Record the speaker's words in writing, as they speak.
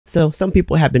So some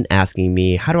people have been asking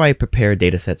me, how do I prepare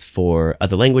datasets for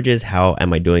other languages? How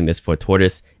am I doing this for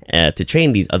Tortoise to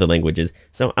train these other languages?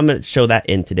 So I'm going to show that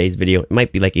in today's video. It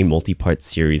might be like a multi-part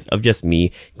series of just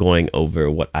me going over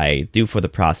what I do for the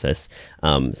process.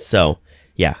 So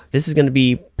yeah, this is going to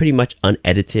be pretty much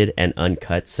unedited and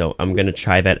uncut. So I'm going to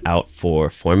try that out for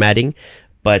formatting.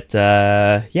 But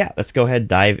yeah, let's go ahead,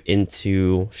 dive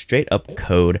into straight up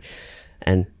code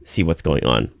and see what's going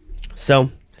on.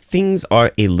 So things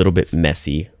are a little bit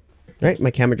messy, right? My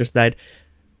camera just died.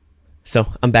 So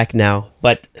I'm back now,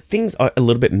 but things are a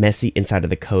little bit messy inside of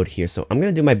the code here. So I'm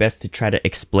going to do my best to try to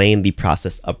explain the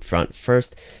process up front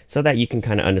first so that you can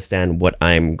kind of understand what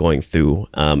I'm going through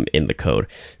in the code.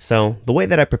 So the way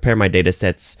that I prepare my data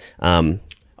sets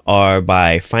are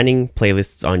by finding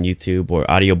playlists on YouTube or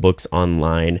audiobooks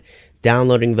online,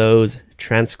 downloading those,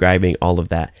 transcribing all of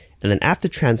that. And then after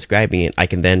transcribing it, I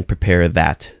can then prepare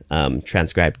that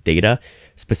transcribed data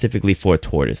specifically for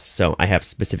Tortoise. So I have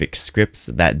specific scripts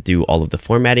that do all of the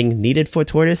formatting needed for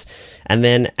Tortoise. And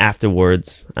then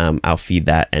afterwards, I'll feed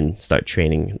that and start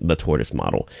training the Tortoise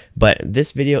model. But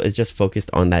this video is just focused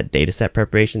on that dataset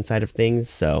preparation side of things.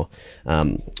 So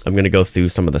I'm going to go through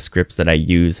some of the scripts that I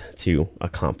use to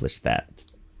accomplish that.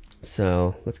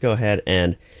 So let's go ahead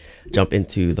and jump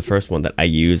into the first one that I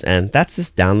use, and that's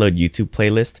this download YouTube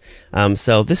playlist.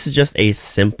 So this is just a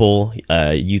simple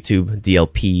YouTube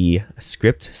DLP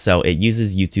script. So it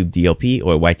uses YouTube DLP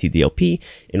or ytdlp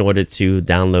in order to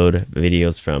download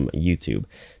videos from YouTube.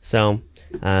 So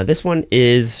this one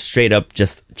is straight up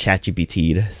just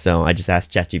ChatGPT'd. So I just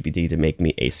asked ChatGPT to make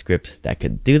me a script that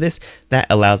could do this. That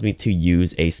allows me to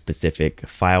use a specific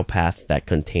file path that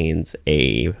contains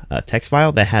a text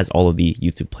file that has all of the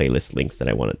YouTube playlist links that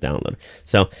I want to download.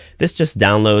 So this just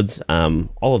downloads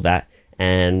all of that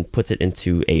and puts it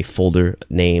into a folder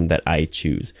name that I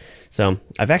choose. So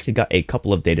I've actually got a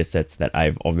couple of data sets that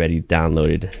I've already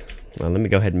downloaded. Let me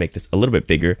go ahead and make this a little bit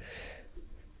bigger.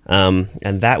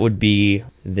 And that would be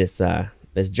this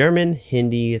this German,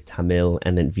 Hindi, Tamil,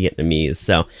 and then Vietnamese.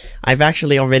 So I've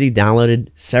actually already downloaded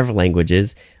several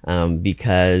languages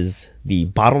because the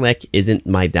bottleneck isn't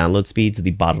my download speeds.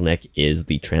 The bottleneck is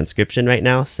the transcription right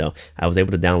now. So I was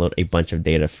able to download a bunch of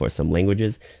data for some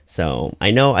languages. So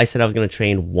I know I said I was going to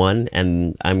train one,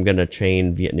 and I'm going to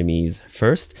train Vietnamese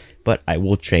first, but I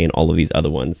will train all of these other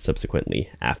ones subsequently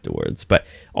afterwards. But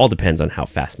all depends on how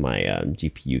fast my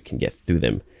GPU can get through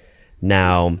them.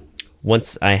 Now,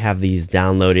 once I have these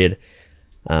downloaded,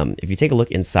 if you take a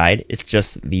look inside, it's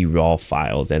just the raw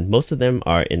files, and most of them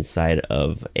are inside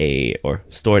of or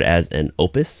stored as an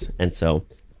opus. And so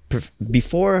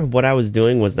before, what I was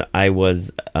doing was that I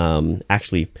was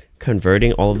actually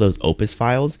converting all of those opus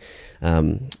files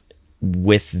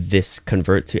with this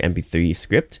convert to MP3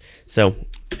 script. So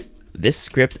this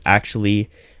script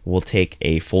actually will take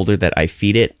a folder that I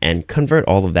feed it and convert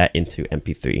all of that into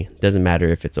MP3. Doesn't matter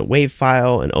if it's a WAV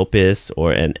file, an opus,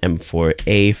 or an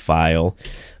M4A file.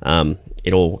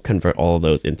 It'll convert all of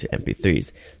those into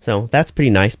MP3s. So that's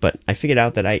pretty nice, but I figured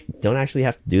out that I don't actually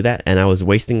have to do that, and I was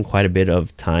wasting quite a bit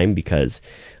of time because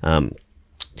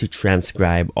to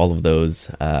transcribe all of those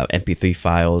MP3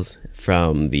 files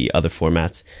from the other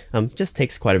formats just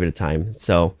takes quite a bit of time.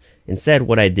 So instead,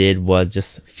 what I did was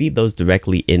just feed those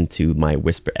directly into my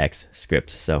whisperx script.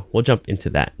 So we'll jump into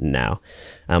that now.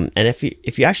 And if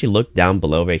you actually look down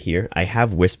below right here, I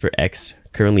have whisperx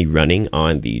currently running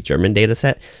on the German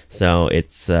dataset. So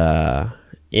it's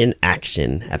in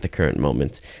action at the current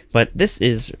moment. But this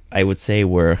is, I would say,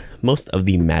 where most of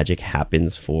the magic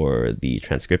happens for the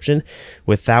transcription.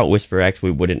 Without whisperx,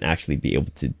 we wouldn't actually be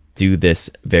able to do this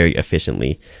very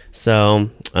efficiently. So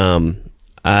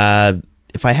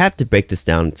if I had to break this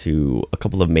down to a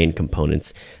couple of main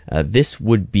components, this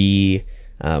would be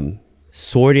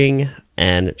sorting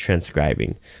and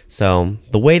transcribing. So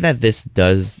the way that this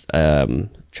does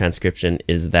transcription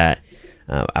is that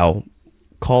I'll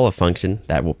call a function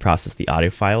that will process the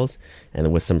audio files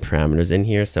and with some parameters in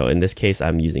here. So in this case,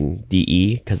 I'm using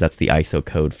DE because that's the ISO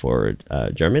code for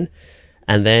German.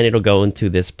 And then it'll go into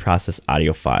this process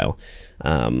audio file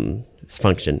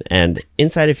function. And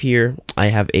inside of here, I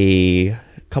have a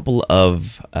couple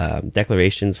of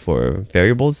declarations for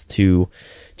variables to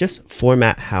just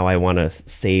format how I want to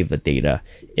save the data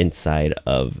inside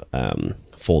of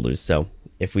folders. So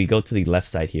if we go to the left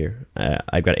side here,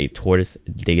 I've got a Tortoise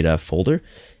data folder,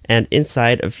 and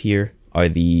inside of here are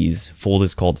these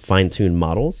folders called fine-tune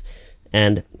models.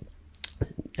 And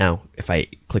now if I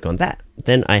click on that,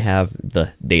 then I have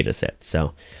the data set.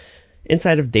 So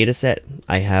inside of Dataset,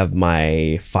 I have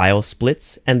my file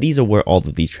splits, and these are where all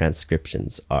of the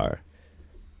transcriptions are.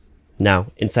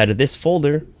 Now, inside of this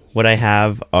folder, what I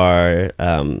have are,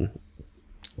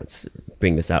 let's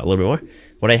bring this out a little bit more.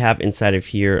 What I have inside of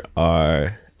here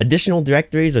are additional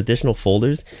directories, additional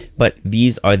folders, but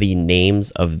these are the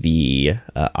names of the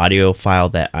audio file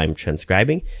that I'm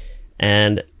transcribing.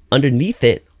 And underneath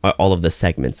it are all of the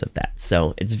segments of that.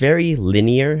 So it's very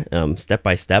linear, step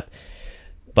by step.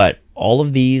 But all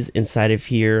of these inside of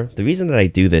here, the reason that I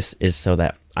do this is so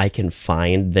that I can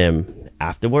find them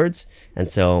afterwards. And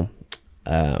so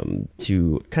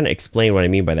to kind of explain what I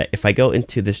mean by that, if I go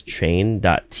into this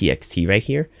train.txt right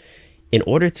here, in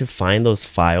order to find those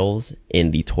files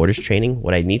in the Tortoise training,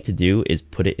 what I need to do is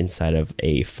put it inside of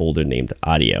a folder named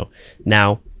audio.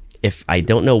 Now, if I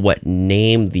don't know what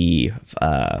name the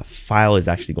file is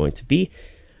actually going to be,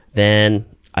 then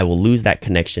I will lose that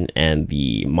connection and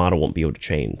the model won't be able to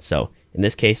train. So in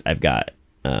this case, I've got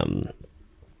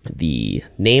the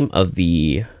name of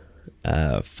the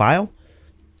file,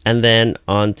 and then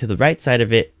on to the right side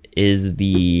of it is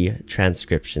the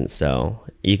transcription. So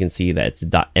you can see that it's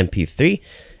 .mp3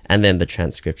 and then the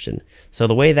transcription. So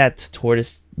the way that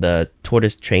the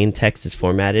Tortoise train text is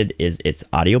formatted is its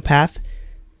audio path,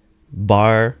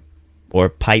 bar or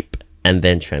pipe, and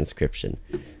then transcription.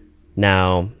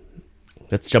 Now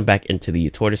let's jump back into the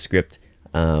Tortoise script.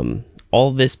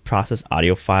 All this process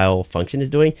audio file function is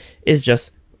doing is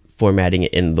just formatting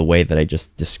it in the way that I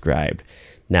just described.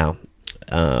 Now,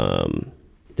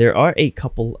 there are a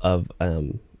couple of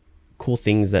cool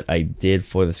things that I did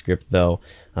for the script though.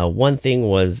 One thing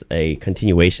was a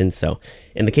continuation. So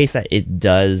in the case that it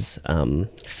does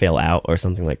fail out or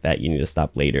something like that, you need to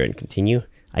stop later and continue.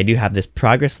 I do have this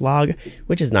progress log,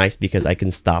 which is nice because I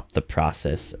can stop the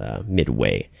process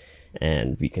midway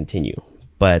and recontinue.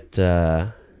 But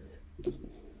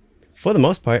for the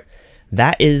most part,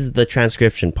 that is the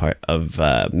transcription part of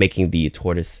making the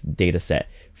Tortoise dataset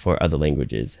for other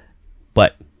languages.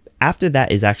 But after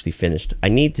that is actually finished, I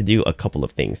need to do a couple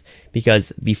of things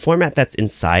because the format that's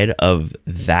inside of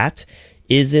that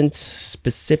isn't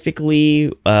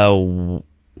specifically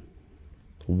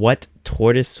what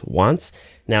Tortoise wants.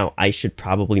 Now, I should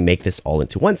probably make this all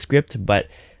into one script, but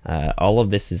all of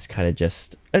this is kind of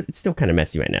just, it's still kind of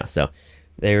messy right now. So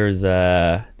there's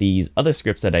these other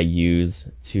scripts that I use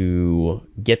to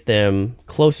get them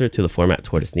closer to the format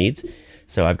Tortoise needs.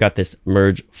 So I've got this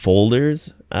merge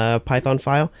folders Python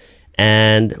file.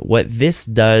 And what this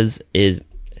does is,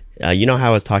 you know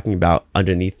how I was talking about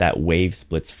underneath that wave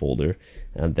splits folder,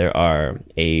 there are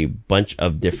a bunch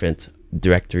of different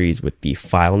directories with the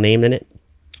file name in it.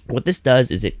 What this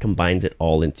does is it combines it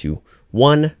all into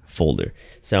one folder.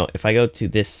 So if I go to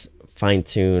this fine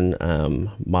tune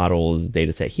models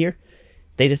dataset here,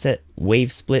 dataset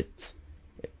wave splits,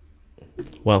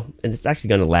 well, and it's actually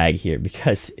going to lag here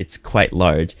because it's quite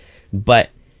large, but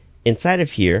inside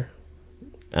of here,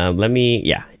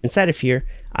 inside of here,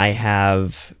 I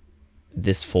have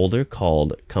this folder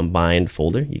called combined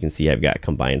folder. You can see I've got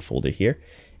combined folder here,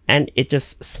 and it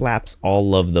just slaps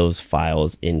all of those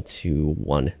files into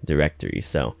one directory.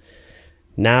 So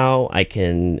now I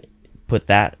can put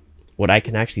that, what I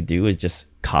can actually do is just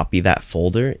copy that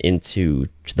folder into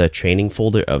the training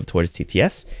folder of Tortoise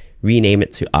TTS, rename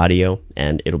it to audio,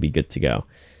 and it'll be good to go.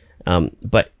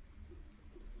 But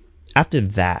after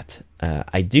that,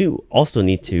 I do also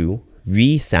need to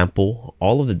resample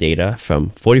all of the data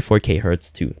from 44K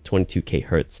Hertz to 22K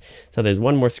Hertz. So there's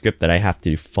one more script that I have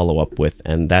to follow up with,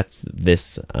 and that's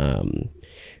this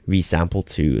resample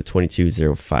to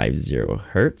 22050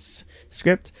 Hertz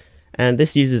script. And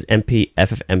this uses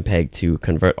ffmpeg to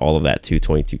convert all of that to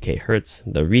 22K Hertz.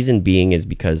 The reason being is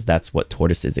because that's what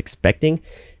Tortoise is expecting.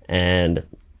 And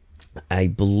I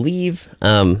believe,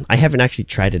 I haven't actually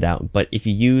tried it out, but if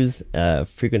you use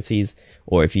frequencies,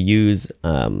 or if you use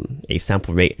a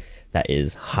sample rate that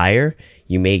is higher,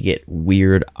 you may get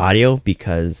weird audio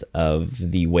because of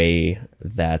the way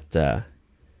that,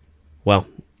 well,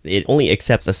 it only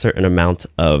accepts a certain amount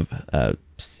of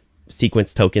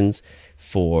sequence tokens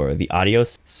for the audio.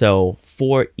 So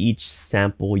for each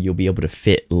sample, you'll be able to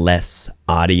fit less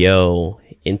audio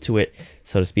into it,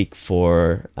 so to speak,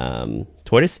 for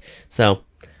Tortoise. So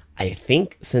I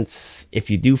think since if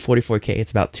you do 44K,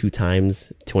 it's about 2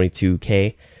 times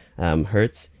 22K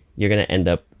Hertz, you're going to end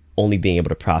up only being able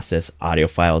to process audio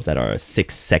files that are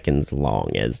 6 seconds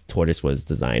long, as Tortoise was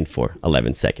designed for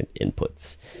 11-second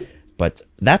inputs. But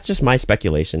that's just my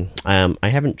speculation. I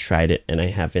haven't tried it, and I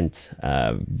haven't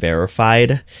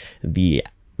verified the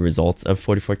results of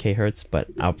 44K Hertz, but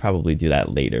I'll probably do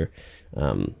that later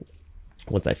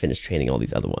once I finish training all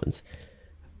these other ones.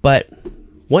 But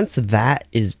once that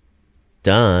is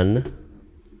done,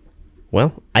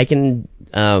 well, I can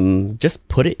just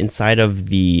put it inside of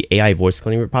the AI voice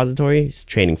cloning repository's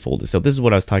training folder. So this is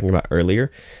what I was talking about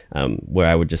earlier, where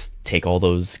I would just take all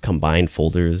those combined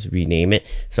folders, rename it.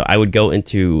 So I would go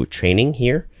into training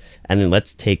here, and then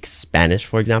let's take Spanish,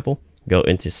 for example, go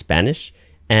into Spanish,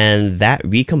 and that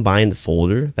recombined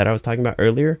folder that I was talking about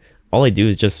earlier, all I do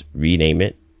is just rename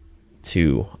it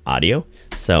to audio.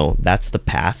 So that's the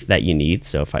path that you need.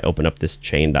 So if I open up this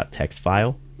train.txt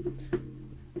file,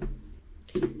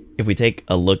 if we take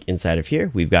a look inside of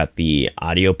here, we've got the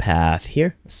audio path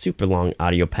here, super long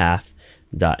audio path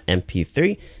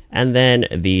 .mp3, and then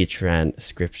the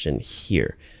transcription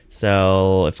here.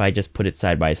 So if I just put it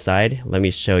side by side, let me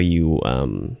show you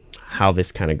how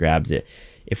this kind of grabs it.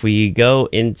 If we go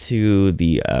into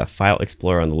the file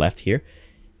explorer on the left here,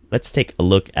 let's take a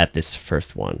look at this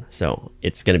first one. So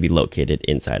it's going to be located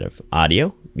inside of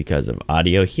audio because of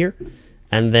audio here.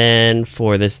 And then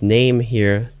for this name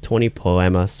here, 20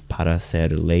 poemas para ser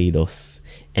leídos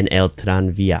en el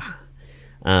tranvía.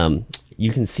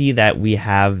 You can see that we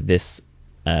have this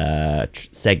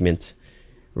segment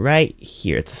right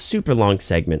here. It's a super long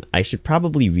segment. I should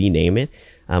probably rename it.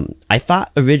 I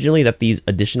thought originally that these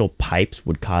additional pipes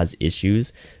would cause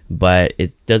issues, but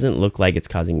it doesn't look like it's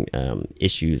causing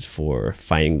issues for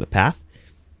finding the path.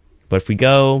 But if we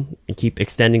go and keep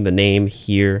extending the name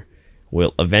here,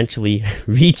 we'll eventually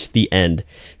reach the end.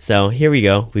 So here we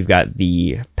go. We've got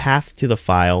the path to the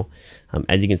file.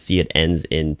 As you can see, it ends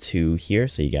in 2 here.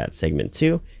 So you got segment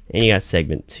 2 and you got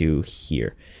segment 2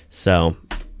 here. So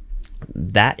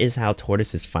that is how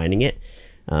Tortoise is finding it.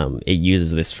 It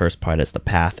uses this first part as the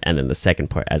path and then the second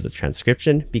part as the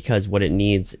transcription, because what it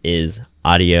needs is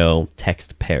audio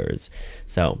text pairs.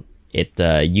 So it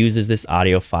uses this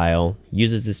audio file,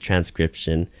 uses this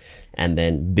transcription, and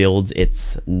then builds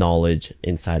its knowledge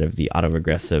inside of the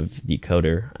autoregressive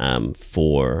decoder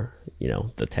for, you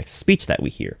know, the text to speech that we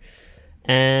hear.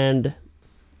 And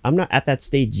I'm not at that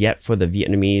stage yet for the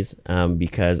Vietnamese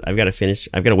because I've got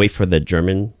to wait for the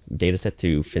German dataset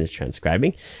to finish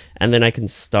transcribing, and then I can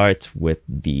start with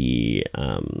the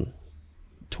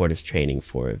Tortoise training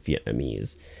for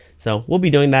Vietnamese. So we'll be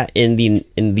doing that in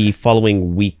the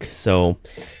following week. So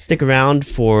stick around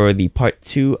for the part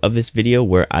 2 of this video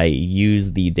where I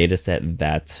use the dataset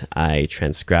that I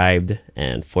transcribed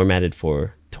and formatted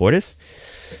for Tortoise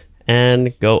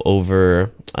and go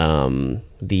over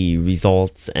the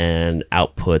results and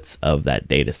outputs of that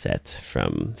dataset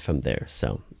from there.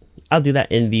 So I'll do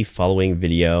that in the following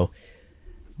video.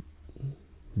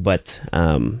 But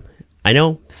I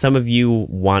know some of you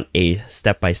want a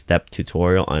step-by-step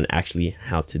tutorial on actually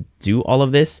how to do all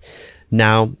of this.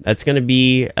 Now, it's going to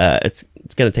be it's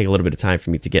going to take a little bit of time for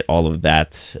me to get all of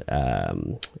that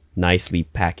nicely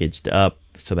packaged up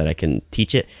so that I can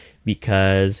teach it,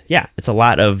 because yeah, it's a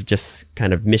lot of just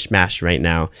kind of mishmash right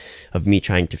now of me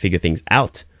trying to figure things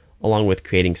out, along with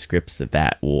creating scripts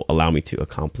that will allow me to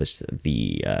accomplish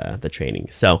the training.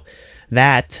 So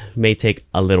that may take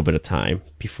a little bit of time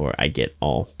before I get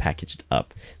all packaged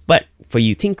up. But for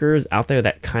you tinkers out there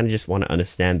that kind of just want to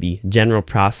understand the general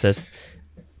process,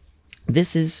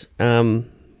 this is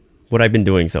what I've been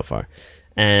doing so far.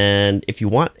 And if you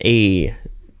want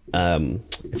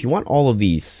all of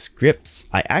these scripts,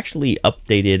 I actually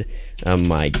updated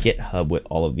my GitHub with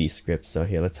all of these scripts. So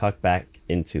here, let's hop back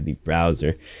into the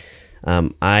browser.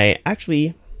 I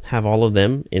actually have all of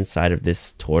them inside of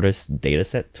this Tortoise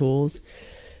dataset tools.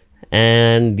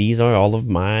 And these are all of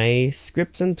my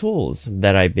scripts and tools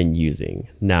that I've been using.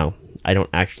 Now, I don't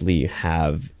actually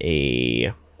have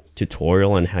a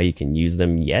tutorial on how you can use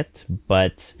them yet,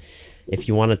 but if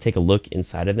you want to take a look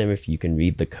inside of them, if you can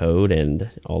read the code and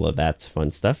all of that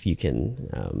fun stuff, you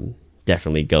can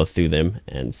definitely go through them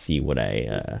and see what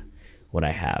I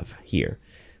have here.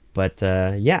 But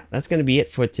yeah, that's going to be it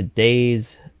for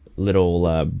today's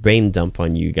little brain dump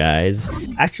on you guys.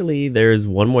 Actually, there's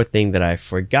one more thing that I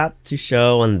forgot to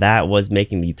show, and that was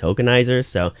making the tokenizer.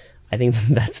 So I think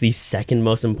that's the second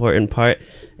most important part,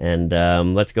 and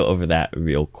let's go over that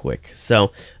real quick.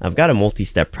 So I've got a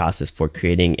multi-step process for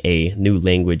creating a new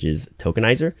language's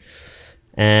tokenizer,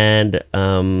 and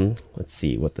let's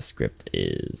see what the script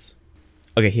is.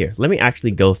 Okay, here, let me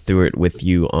actually go through it with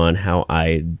you on how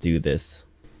I do this.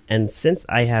 And since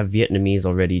I have Vietnamese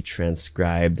already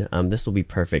transcribed, this will be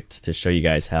perfect to show you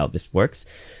guys how this works.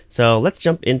 So let's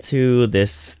jump into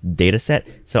this dataset.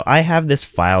 So I have this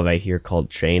file right here called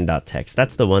train.txt.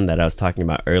 That's the one that I was talking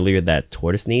about earlier that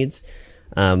Tortoise needs.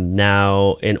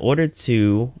 Now, in order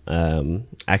to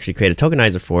actually create a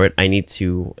tokenizer for it, I need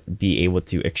to be able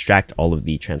to extract all of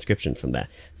the transcription from that.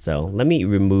 So let me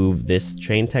remove this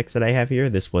train text that I have here.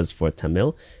 This was for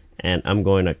Tamil. and I'm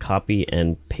going to copy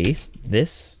and paste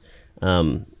this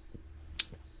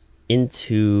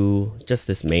into just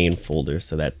this main folder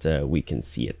so that we can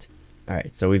see it. All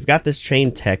right, so we've got this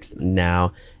train text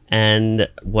now, and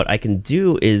what I can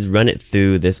do is run it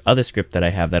through this other script that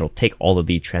I have that'll take all of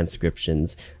the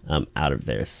transcriptions out of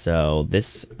there. So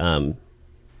this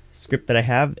script that I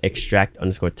have, extract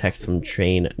underscore text from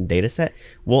train dataset,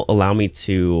 will allow me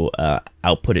to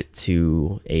output it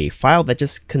to a file that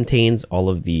just contains all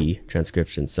of the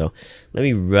transcriptions. So let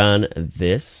me run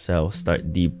this. So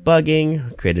start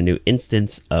debugging, create a new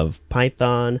instance of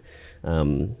Python,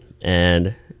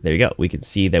 and there you go. We can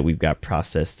see that we've got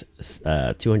processed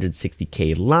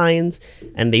 260K lines,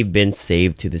 and they've been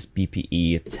saved to this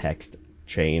BPE text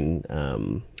train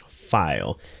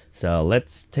file. So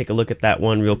let's take a look at that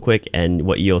one real quick, and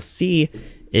what you'll see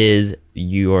is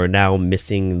you are now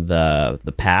missing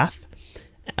the path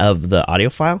of the audio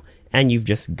file, and you've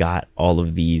just got all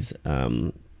of these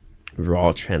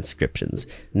raw transcriptions.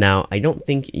 Now, I don't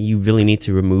think you really need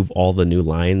to remove all the new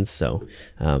lines, so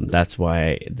that's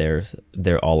why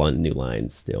they're all on new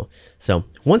lines still. So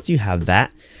once you have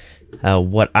that,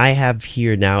 what I have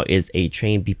here now is a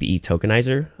train BPE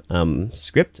tokenizer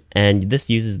script, and this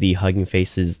uses the Hugging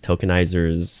Faces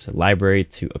tokenizers library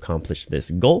to accomplish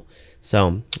this goal.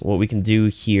 So what we can do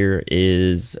here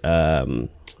is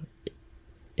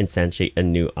instantiate a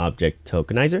new object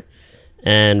tokenizer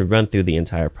and run through the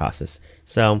entire process.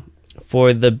 So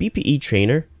for the BPE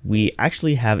trainer, we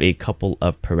actually have a couple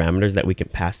of parameters that we can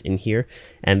pass in here,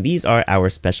 and these are our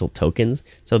special tokens.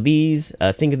 So these,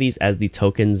 think of these as the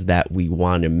tokens that we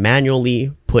want to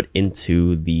manually put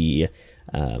into the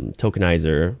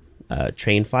tokenizer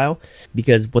train file,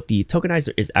 because what the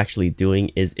tokenizer is actually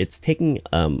doing is it's taking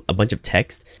a bunch of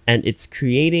text and it's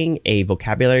creating a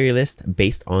vocabulary list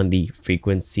based on the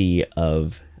frequency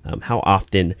of how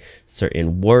often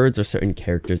certain words or certain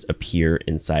characters appear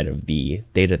inside of the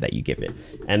data that you give it.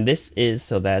 And this is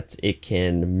so that it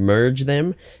can merge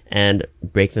them and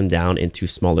break them down into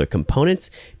smaller components,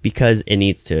 because it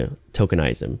needs to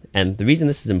tokenize them. And the reason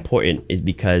this is important is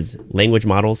because language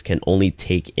models can only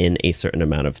take in a certain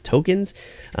amount of tokens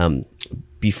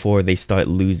before they start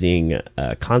losing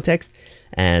context.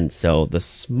 And so the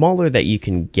smaller that you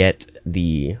can get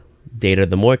the data,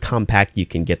 the more compact you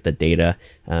can get the data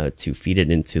to feed it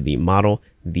into the model,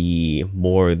 the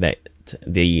more that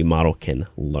the model can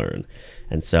learn.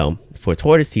 And so for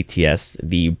Tortoise TTS,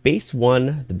 the base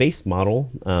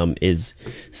model is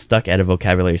stuck at a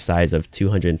vocabulary size of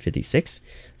 256.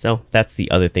 So that's the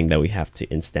other thing that we have to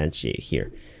instantiate here.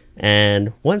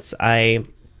 And once I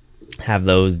have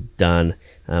those done,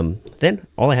 then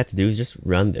all I have to do is just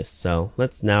run this. So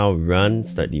let's now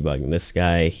start debugging this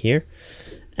guy here.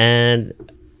 And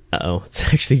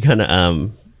it's actually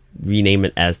gonna rename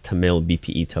it as Tamil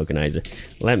BPE tokenizer.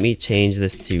 Let me change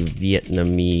this to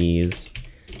Vietnamese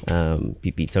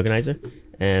BPE tokenizer,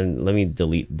 and let me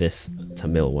delete this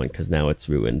Tamil one because now it's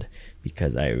ruined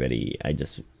because I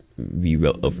just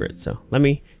rewrote over it. So let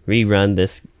me rerun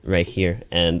this right here,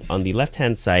 and on the left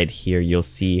hand side here you'll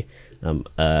see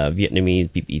Vietnamese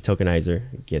BPE tokenizer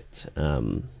get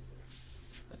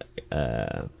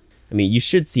I mean, you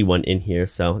should see one in here.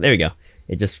 So there we go.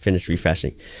 It just finished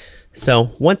refreshing.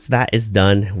 So once that is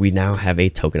done, we now have a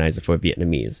tokenizer for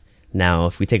Vietnamese. Now,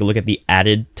 if we take a look at the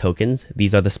added tokens,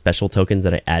 these are the special tokens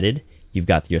that I added. You've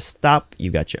got your stop,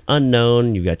 you've got your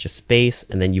unknown, you've got your space,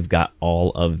 and then you've got all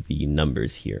of the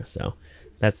numbers here. So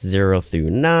that's 0 through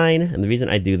 9. And the reason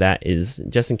I do that is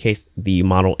just in case the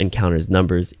model encounters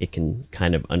numbers, it can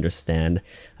kind of understand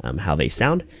how they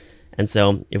sound. And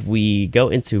so if we go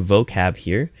into vocab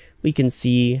here, we can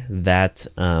see that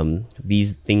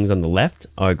these things on the left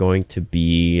are going to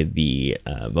be the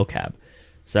vocab.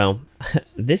 So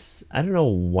this, I don't know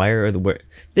where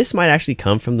this might actually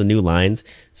come from the new lines.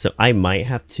 So I might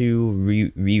have to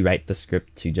rewrite the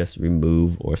script to just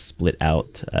remove or split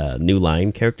out new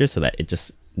line characters so that it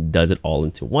just does it all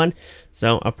into one.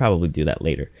 So I'll probably do that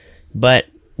later. But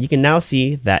you can now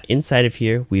see that inside of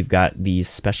here, we've got these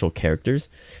special characters.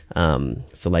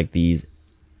 So like these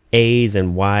A's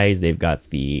and Y's, they've got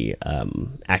the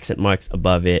accent marks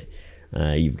above it.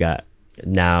 You've got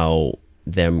now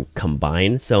them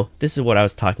combined. So this is what I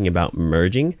was talking about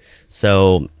merging.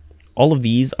 So all of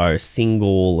these are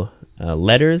single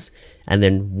letters. And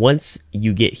then once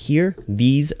you get here,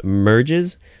 these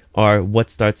merges are what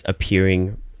starts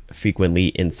appearing frequently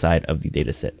inside of the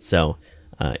data set. So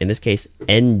in this case,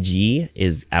 NG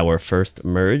is our first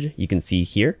merge. You can see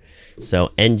here.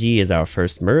 So NG is our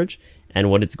first merge. And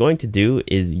what it's going to do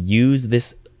is use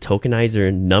this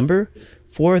tokenizer number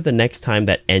for the next time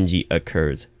that NG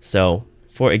occurs. So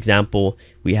for example,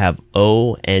 we have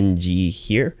ONG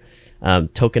here,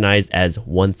 tokenized as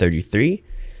 133.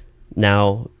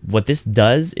 Now, what this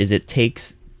does is it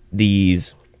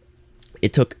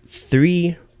took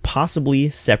 3 possibly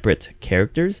separate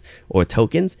characters or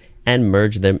tokens and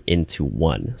merged them into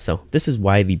one. So this is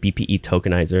why the BPE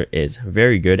tokenizer is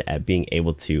very good at being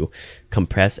able to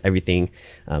compress everything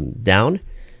down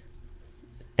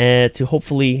and to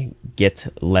hopefully get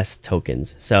less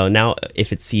tokens. So now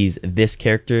if it sees this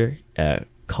character,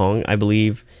 Kong, I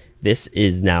believe, this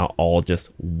is now all just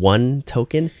one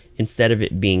token instead of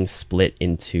it being split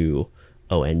into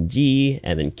ONG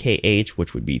and then KH,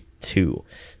 which would be 2.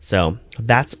 So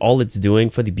that's all it's doing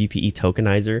for the BPE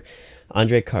tokenizer.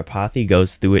 Andre Karpathy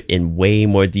goes through it in way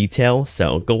more detail,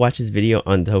 so go watch his video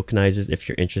on tokenizers if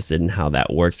you're interested in how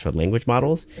that works for language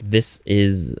models. This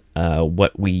is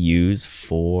what we use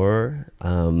for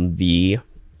the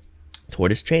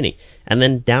Tortoise training. And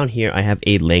then down here I have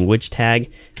a language tag.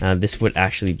 This would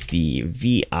actually be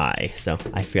VI, so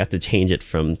I forgot to change it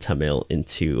from Tamil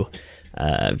into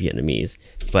Vietnamese.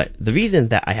 But the reason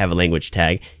that I have a language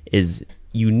tag is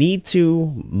you need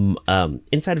to,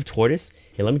 inside of Tortoise,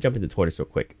 here, let me jump into Tortoise real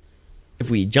quick. If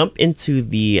we jump into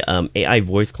the AI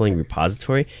voice calling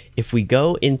repository, if we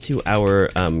go into our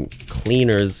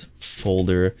cleaners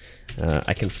folder,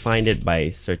 I can find it by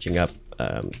searching up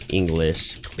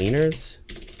English cleaners.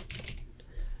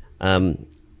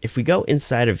 If we go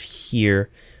inside of here,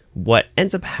 what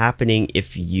ends up happening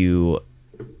if you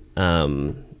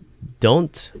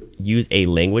don't use a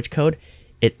language code,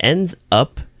 it ends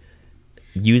up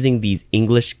using these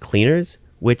English cleaners,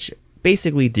 which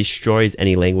basically destroys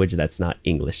any language that's not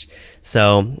English.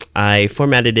 So I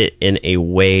formatted it in a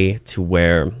way to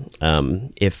where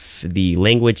if the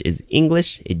language is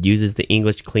English, it uses the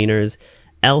English cleaners.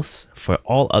 Else, for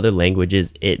all other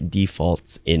languages, it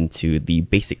defaults into the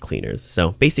basic cleaners.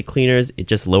 So basic cleaners, it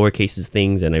just lowercases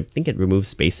things, and I think it removes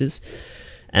spaces.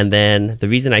 And then the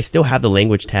reason I still have the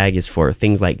language tag is for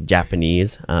things like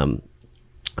Japanese.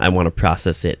 I want to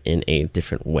process it in a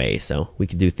different way. So we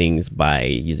could do things by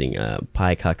using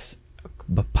Kakasi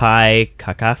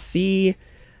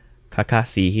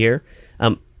here.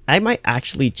 I might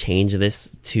actually change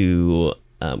this to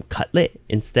Cutlet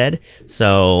instead,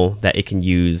 so that it can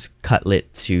use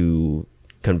Cutlet to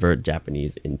convert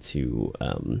Japanese into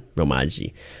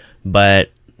Romaji. But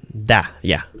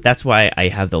that's why I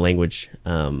have the language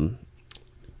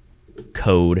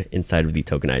code inside of the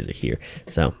tokenizer here.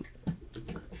 So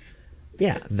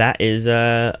yeah, that is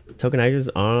tokenizers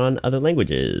on other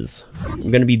languages.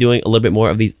 I'm going to be doing a little bit more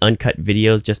of these uncut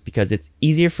videos just because it's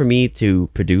easier for me to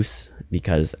produce,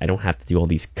 because I don't have to do all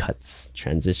these cuts,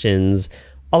 transitions,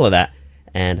 all of that.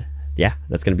 And yeah,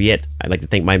 that's going to be it. I'd like to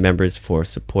thank my members for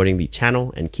supporting the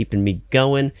channel and keeping me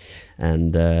going.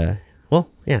 And well,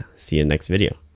 yeah, see you in the next video.